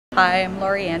Hi, I'm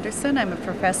Laurie Anderson. I'm a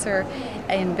professor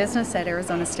in business at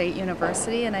Arizona State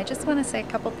University, and I just want to say a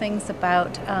couple things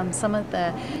about some of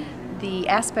the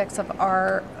aspects of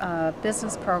our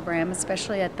business program,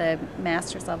 especially at the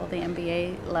master's level, the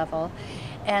MBA level.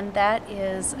 And that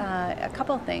is a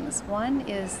couple of things. One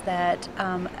is that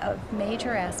a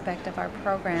major aspect of our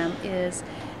program is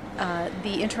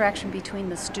the interaction between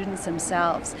the students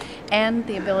themselves and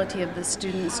the ability of the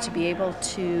students to be able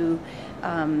to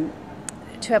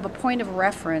have a point of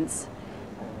reference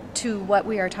to what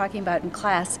we are talking about in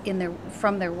class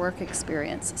from their work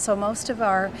experience. So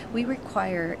we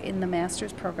require in the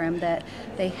master's program that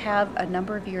they have a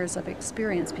number of years of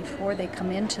experience before they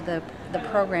come into the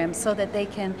program so that they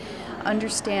can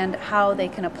understand how they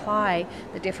can apply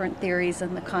the different theories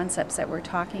and the concepts that we're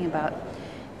talking about.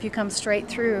 If you come straight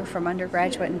through from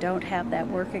undergraduate and don't have that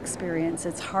work experience,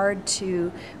 it's hard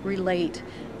to relate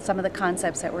some of the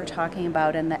concepts that we're talking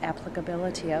about and the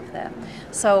applicability of them.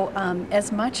 So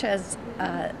as much as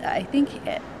I think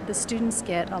the students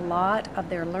get a lot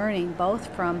of their learning both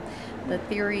from the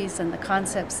theories and the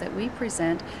concepts that we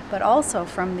present, but also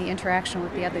from the interaction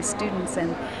with the other students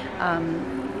and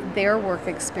their work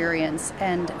experience.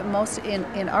 And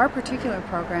in our particular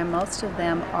program, most of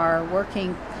them are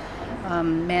working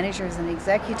managers and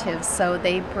executives, so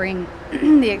they bring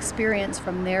the experience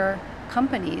from their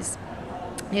companies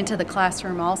into the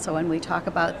classroom also, and we talk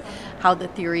about how the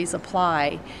theories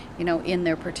apply, in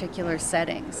their particular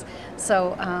settings.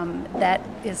 So that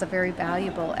is a very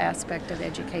valuable aspect of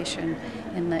education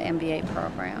in the MBA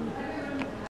program.